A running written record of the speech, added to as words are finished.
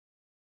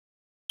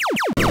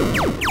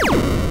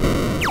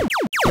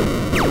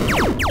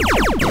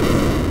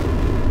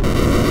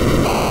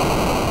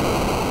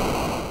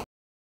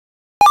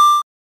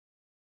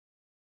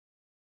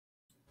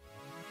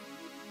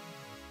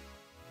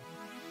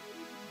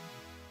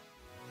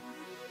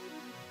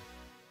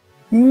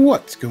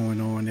What's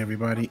going on,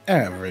 everybody?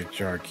 Average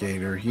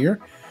Arcader here,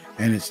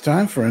 and it's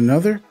time for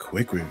another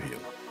quick review.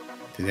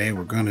 Today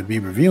we're going to be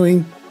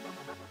reviewing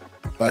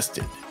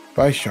Busted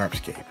by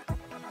Sharpscape.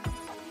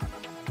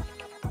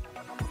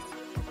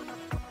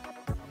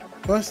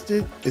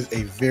 Busted is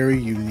a very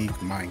unique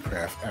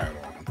Minecraft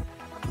add-on,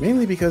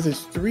 mainly because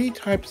it's 3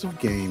 types of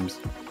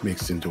games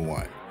mixed into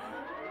one: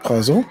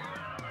 puzzle,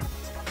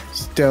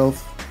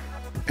 stealth,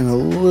 and a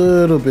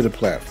little bit of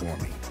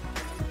platforming.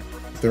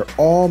 They're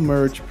all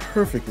merged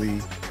perfectly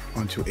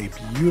onto a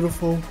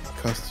beautiful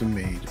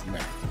custom-made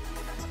map.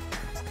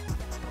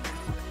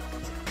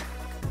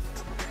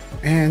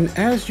 And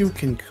as you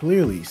can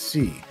clearly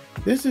see,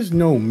 this is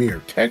no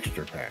mere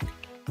texture pack.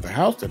 The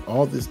house that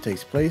all this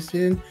takes place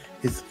in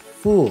is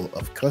full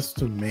of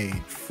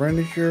custom-made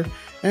furniture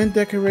and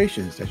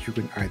decorations that you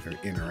can either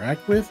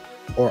interact with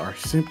or are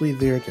simply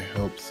there to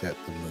help set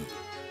the mood.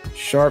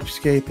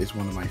 Sharpscape is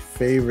one of my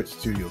favorite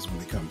studios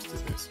when it comes to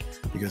this,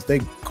 because they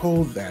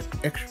go that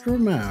extra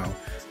mile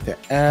to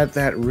add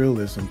that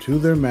realism to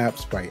their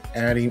maps by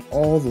adding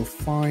all the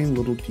fine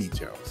little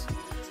details.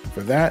 For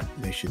that,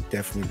 they should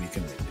definitely be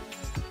commended.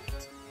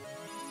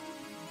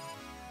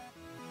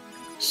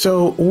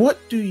 So what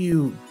do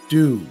you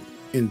do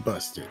in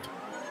Busted?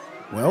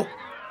 Well,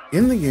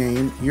 in the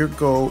game, your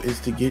goal is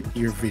to get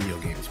your video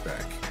games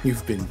back.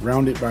 You've been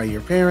grounded by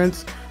your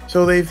parents,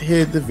 so they've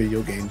hid the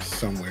video games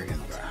somewhere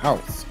in the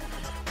house.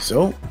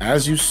 So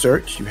as you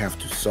search, you have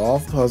to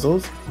solve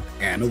puzzles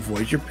and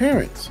avoid your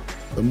parents.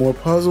 The more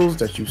puzzles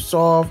that you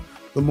solve,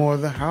 the more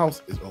the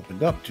house is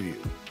opened up to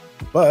you.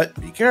 But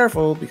be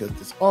careful, because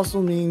this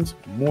also means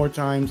more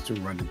times to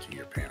run into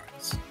your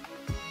parents.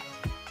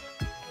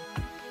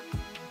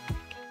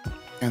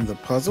 And the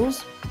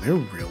puzzles, they're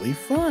really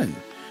fun.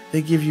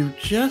 They give you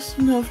just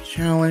enough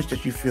challenge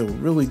that you feel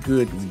really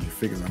good when you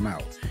figure them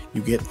out.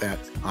 You get that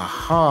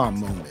aha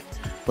moment,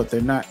 but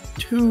they're not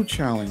too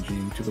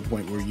challenging to the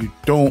point where you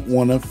don't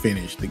want to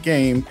finish the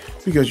game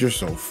because you're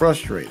so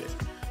frustrated.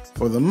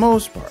 For the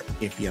most part,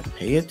 if you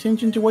pay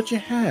attention to what you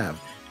have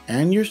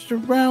and your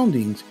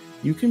surroundings,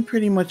 you can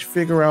pretty much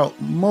figure out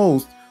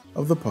most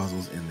of the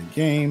puzzles in the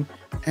game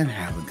and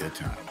have a good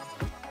time.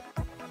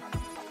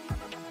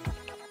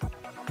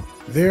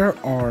 There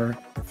are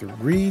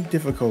 3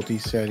 difficulty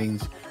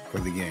settings for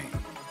the game: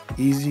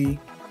 easy,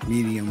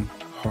 medium,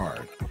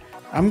 hard.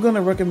 I'm going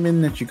to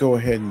recommend that you go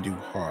ahead and do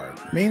hard,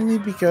 mainly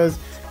because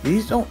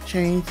these don't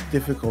change the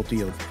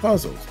difficulty of the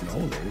puzzles.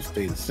 No, those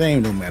stay the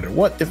same no matter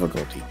what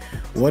difficulty.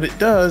 What it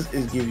does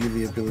is give you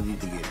the ability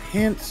to get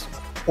hints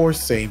or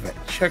save at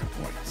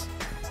checkpoints.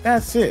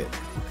 That's it.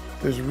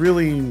 There's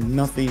really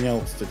nothing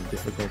else that the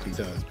difficulty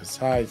does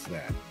besides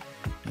that.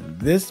 And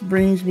this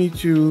brings me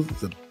to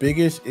the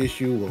biggest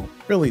issue, well,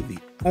 really the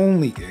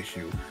only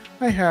issue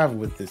I have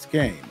with this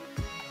game,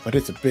 but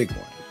it's a big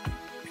one.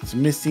 It's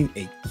missing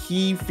a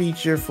key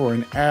feature for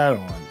an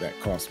add-on that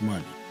costs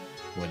money.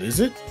 What is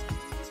it?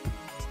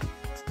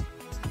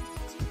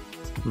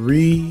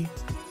 Replayability.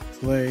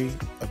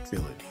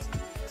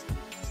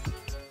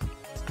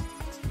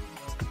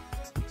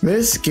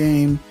 This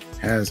game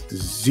has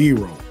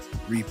 0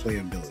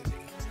 replayability.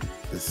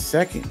 The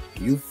second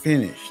you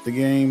finish the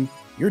game,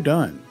 you're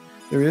done.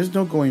 There is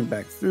no going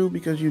back through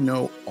because you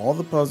know all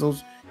the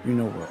puzzles, you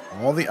know where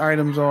all the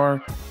items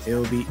are.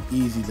 It'll be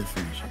easy to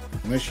finish it,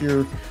 unless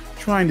you're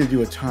trying to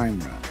do a time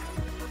run.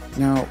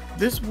 Now,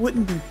 this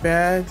wouldn't be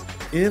bad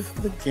if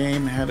the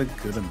game had a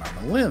good amount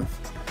of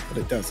length, but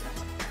it doesn't.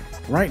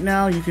 Right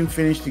now, you can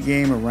finish the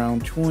game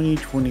around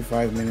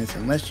 20-25 minutes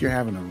unless you're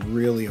having a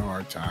really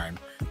hard time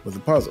with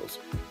the puzzles.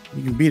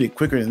 You can beat it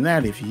quicker than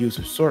that if you use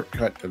a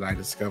shortcut that I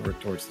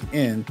discovered towards the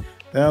end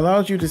that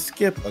allows you to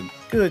skip a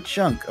good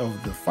chunk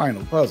of the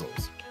final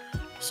puzzles.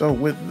 So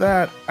with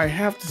that, I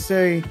have to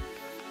say,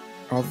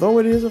 although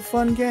it is a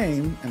fun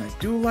game, and I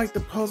do like the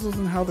puzzles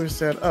and how they're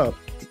set up,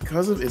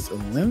 because of its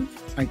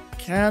length, I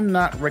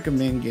cannot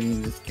recommend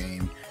getting this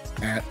game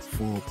at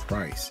full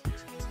price.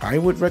 I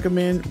would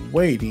recommend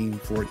waiting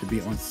for it to be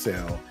on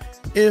sale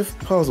if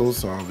puzzle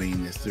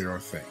solving is your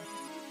thing.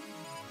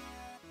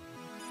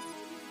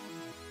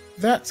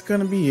 That's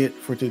gonna be it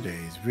for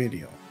today's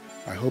video.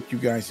 I hope you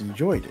guys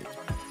enjoyed it.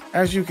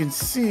 As you can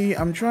see,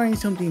 I'm trying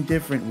something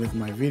different with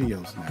my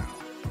videos now.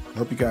 I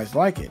hope you guys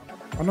like it.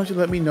 Why don't you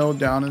let me know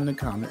down in the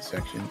comment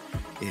section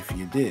if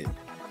you did.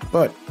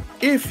 But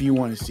if you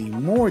want to see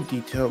more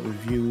detailed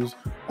reviews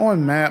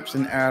on maps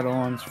and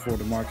add-ons for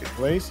the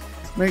marketplace,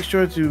 make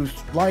sure to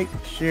like,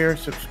 share,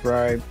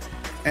 subscribe,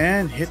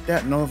 and hit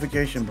that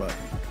notification button.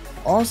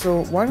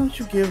 Also, why don't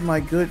you give my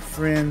good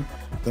friend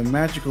the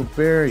Magical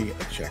Berry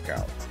a check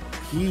out?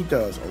 He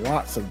does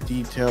lots of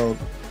detailed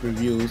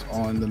reviews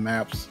on the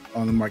maps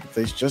on the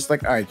marketplace, just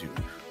like I do.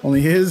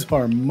 Only his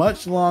are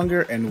much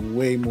longer and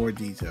way more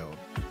detailed.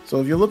 So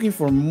if you're looking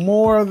for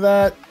more of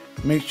that,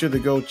 make sure to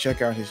go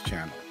check out his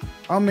channel.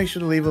 I'll make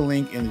sure to leave a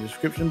link in the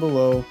description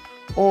below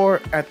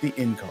or at the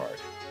end card.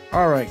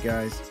 Alright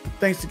guys,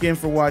 thanks again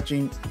for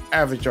watching.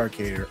 Average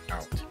Arcader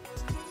out.